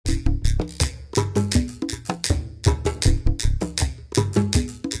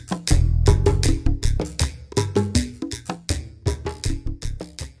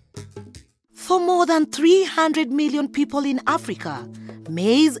than 300 million people in Africa,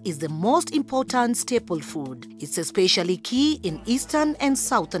 maize is the most important staple food. It's especially key in Eastern and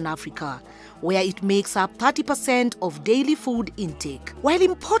Southern Africa, where it makes up 30% of daily food intake. While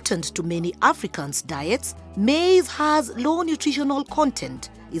important to many Africans' diets, maize has low nutritional content,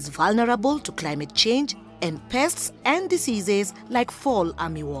 is vulnerable to climate change and pests and diseases like fall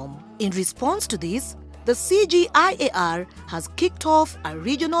armyworm. In response to this, the CGIAR has kicked off a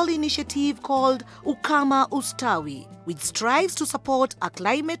regional initiative called Ukama Ustawi, which strives to support a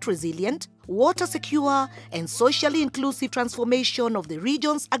climate-resilient, water-secure and socially inclusive transformation of the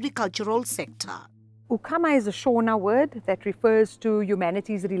region's agricultural sector. Ukama is a Shona word that refers to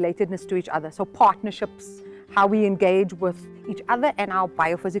humanity's relatedness to each other, so partnerships, how we engage with each other and our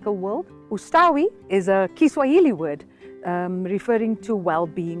biophysical world. Ustawi is a Kiswahili word referring to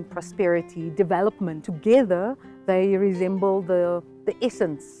well-being, prosperity, development. Together, they resemble the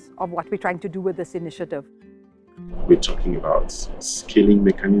essence of what we're trying to do with this initiative. We're talking about scaling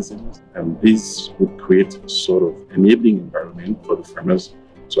mechanisms, and this would create a sort of enabling environment for the farmers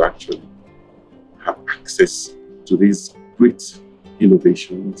to actually have access to these great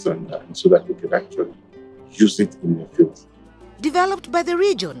innovations and so that we can actually use it in their fields. Developed by the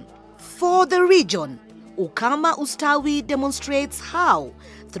region, for the region, Ukama Ustawi demonstrates how,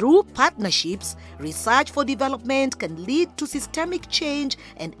 through partnerships, research for development can lead to systemic change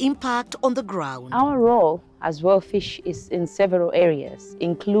and impact on the ground. Our role as WellFish is in several areas,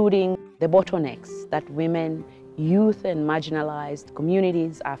 including the bottlenecks that women, youth and marginalized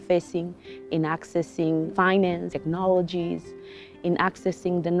communities are facing in accessing finance, technologies, in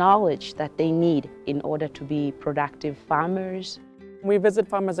accessing the knowledge that they need in order to be productive farmers. We visit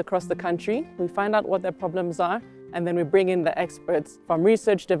farmers across the country, we find out what their problems are, and then we bring in the experts from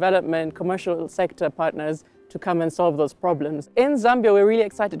research, development, commercial sector partners to come and solve those problems. In Zambia, we're really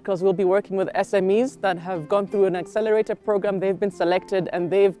excited because we'll be working with SMEs that have gone through an accelerator program. They've been selected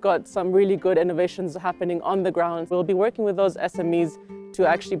and they've got some really good innovations happening on the ground. We'll be working with those SMEs to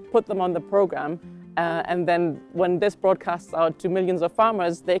actually put them on the program. And then when this broadcasts out to millions of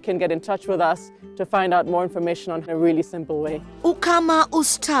farmers, they can get in touch with us to find out more information on a really simple way. Ukama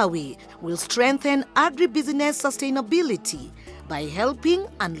Ustawi will strengthen agribusiness sustainability by helping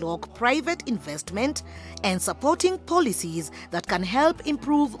unlock private investment and supporting policies that can help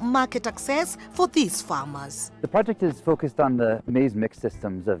improve market access for these farmers. The project is focused on the maize mix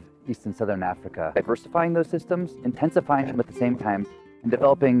systems of East and Southern Africa, diversifying those systems, intensifying them at the same time, and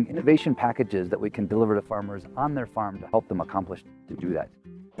developing innovation packages that we can deliver to farmers on their farm to help them accomplish to do that.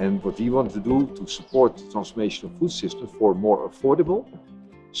 And what we want to do to support the transformation of food systems for more affordable,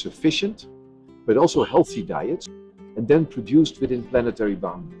 sufficient, but also healthy diets, and then produced within planetary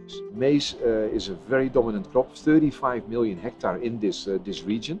boundaries. Maize is a very dominant crop, 35 million hectares in this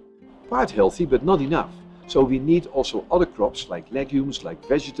region. Quite healthy, but not enough. So we need also other crops like legumes, like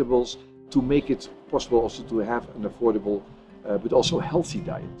vegetables, to make it possible also to have an affordable but also healthy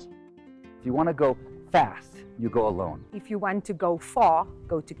diet. If you want to go fast, you go alone. If you want to go far,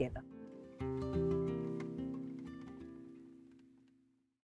 go together.